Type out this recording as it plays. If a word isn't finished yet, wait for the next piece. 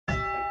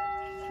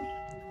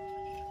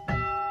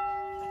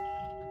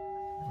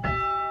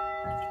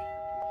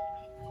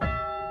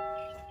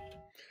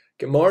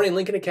Good morning,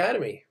 Lincoln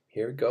Academy.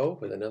 Here we go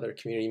with another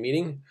community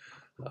meeting,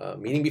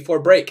 meeting before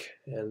break.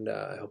 And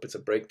I hope it's a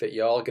break that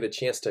you all get a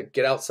chance to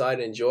get outside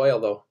and enjoy,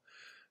 although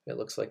it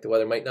looks like the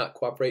weather might not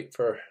cooperate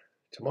for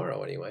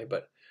tomorrow anyway.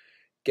 But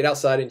get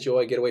outside,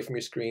 enjoy, get away from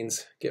your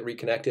screens, get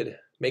reconnected,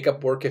 make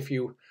up work if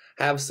you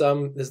have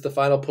some. This is the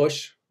final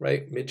push,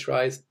 right?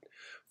 Mid-tries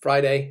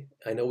Friday.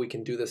 I know we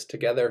can do this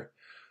together.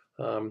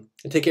 And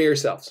take care of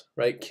yourselves,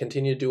 right?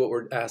 Continue to do what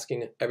we're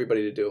asking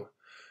everybody to do.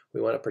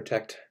 We want to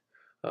protect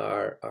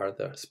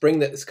the spring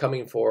that is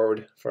coming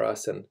forward for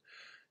us, and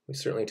we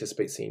certainly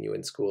anticipate seeing you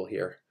in school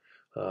here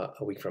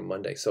a week from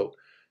Monday. So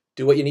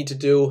do what you need to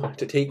do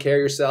to take care of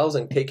yourselves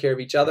and take care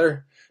of each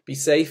other. Be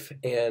safe,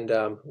 and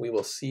we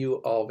will see you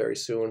all very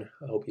soon.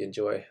 I hope you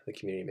enjoy the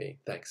community meeting.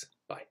 Thanks.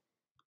 Bye.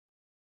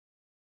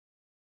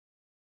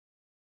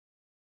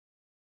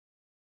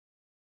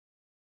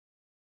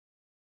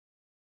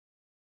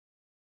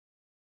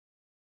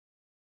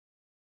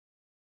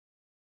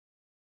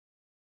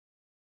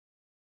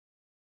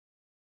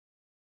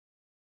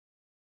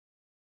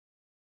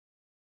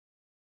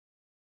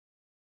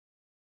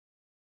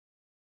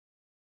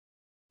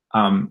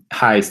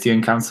 Hi,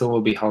 Student Council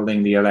will be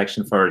holding the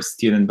election for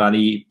Student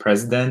Body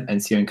President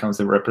and Student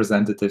Council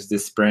representatives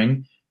this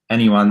spring.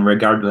 Anyone,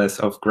 regardless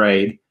of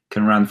grade,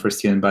 can run for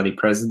Student Body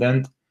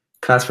President.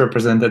 Class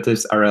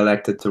representatives are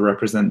elected to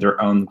represent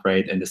their own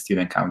grade in the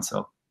Student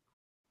Council.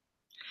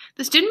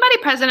 The Student Body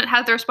President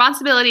has the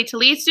responsibility to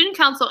lead Student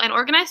Council and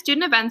organize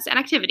student events and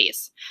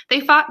activities.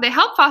 They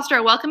help foster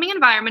a welcoming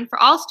environment for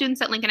all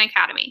students at Lincoln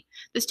Academy.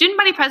 The Student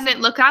Body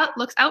President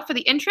looks out for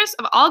the interests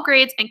of all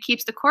grades and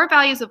keeps the core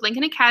values of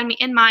Lincoln Academy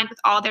in mind with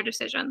all their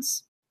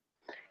decisions.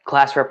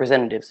 Class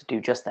representatives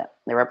do just that.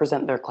 They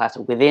represent their class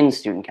within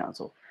Student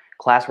Council.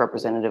 Class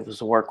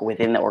representatives work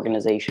within the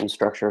organization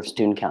structure of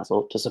Student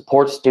Council to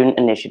support student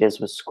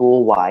initiatives with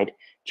school-wide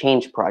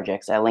change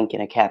projects at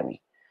Lincoln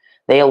Academy.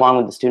 They, along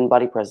with the Student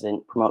Body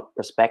President, promote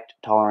respect,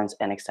 tolerance,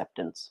 and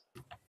acceptance.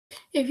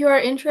 If you are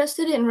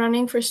interested in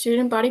running for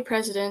Student Body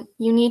President,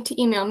 you need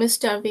to email Ms.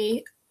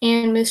 Dovey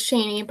and Ms.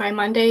 Cheney by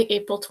Monday,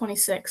 April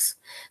 26th.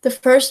 The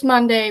first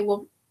Monday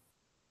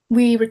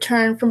we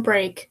return from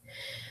break.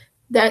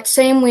 That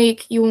same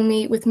week, you will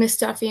meet with Ms.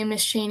 Duffy and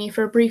Ms. Cheney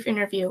for a brief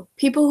interview.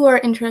 People who are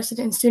interested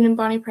in Student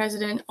Body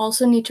President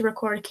also need to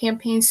record a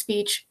campaign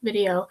speech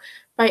video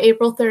by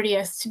April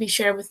 30th to be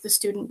shared with the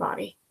student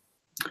body.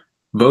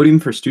 Voting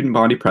for Student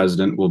Body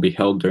President will be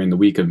held during the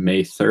week of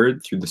May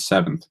 3rd through the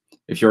 7th.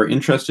 If you are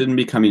interested in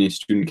becoming a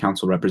Student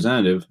Council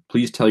representative,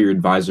 please tell your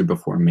advisor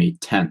before May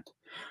 10th.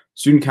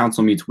 Student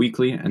Council meets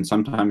weekly and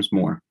sometimes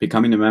more.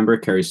 Becoming a member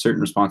carries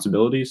certain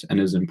responsibilities, and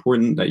it is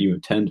important that you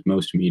attend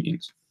most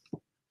meetings.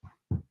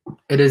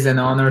 It is an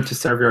honor to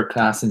serve your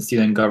class in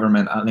student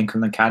government at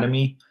Lincoln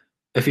Academy.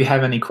 If you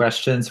have any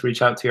questions,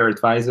 reach out to your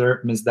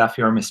advisor, Ms.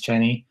 Duffy or Ms.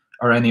 Cheney,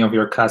 or any of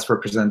your class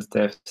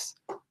representatives.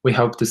 We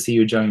hope to see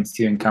you join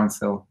Student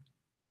Council.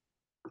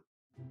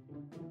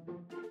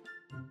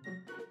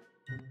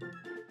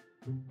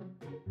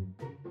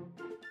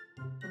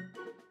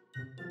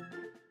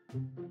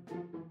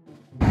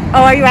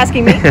 Oh, are you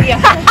asking me?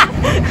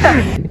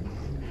 Yeah.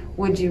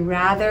 Would you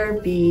rather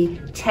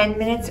be 10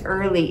 minutes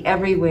early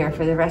everywhere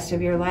for the rest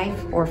of your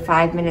life or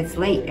 5 minutes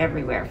late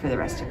everywhere for the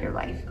rest of your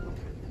life?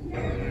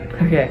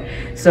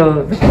 Okay,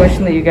 so the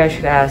question that you guys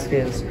should ask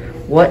is,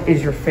 what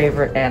is your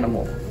favorite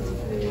animal?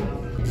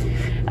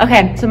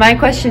 Okay, so my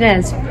question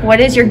is, what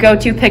is your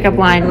go-to pickup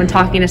line when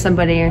talking to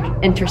somebody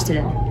you're interested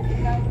in?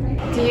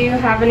 Do you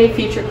have any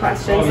future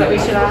questions that we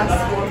should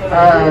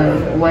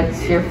ask?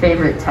 What's your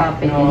favorite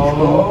topic in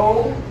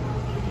school?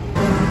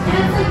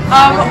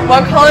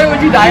 What color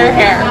would you dye your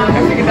hair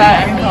if you could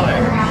dye any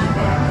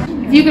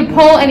color? If you could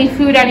pull any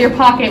food out of your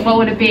pocket, what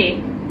would it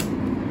be?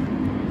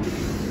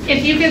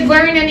 If you could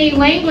learn any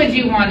language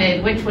you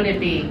wanted, which would it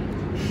be?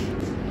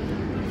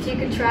 If you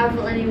could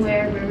travel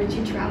anywhere, where would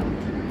you travel?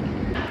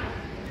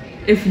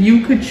 If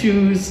you could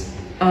choose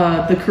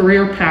the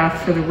career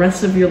path for the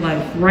rest of your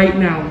life right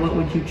now, what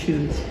would you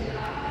choose?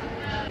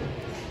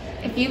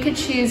 If you could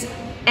choose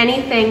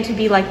anything to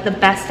be like the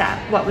best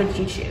at, what would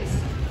you choose?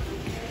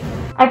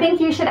 I think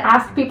you should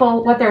ask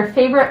people what their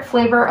favorite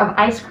flavor of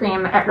ice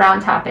cream at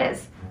Round Top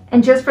is.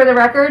 And just for the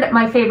record,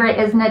 my favorite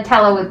is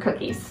Nutella with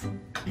cookies.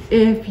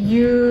 If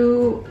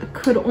you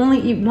could only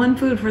eat one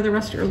food for the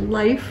rest of your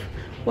life,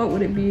 what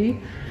would it be?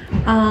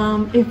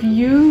 If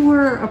you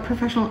were a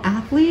professional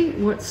athlete,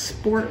 what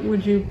sport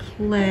would you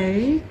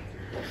play?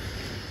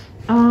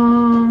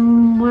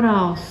 What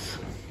else?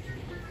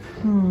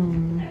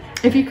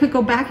 If you could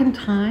go back in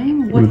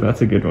time, Ooh,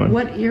 that's a good one.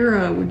 What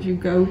era would you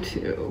go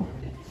to?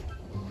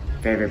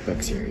 Favorite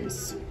book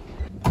series.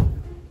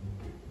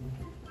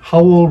 How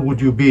old would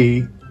you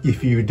be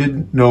if you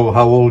didn't know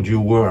how old you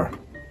were?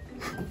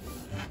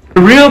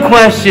 The real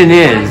question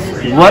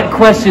is, what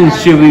questions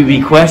should we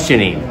be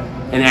questioning?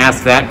 And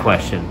ask that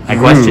question. I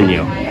question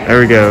you. There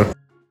we go.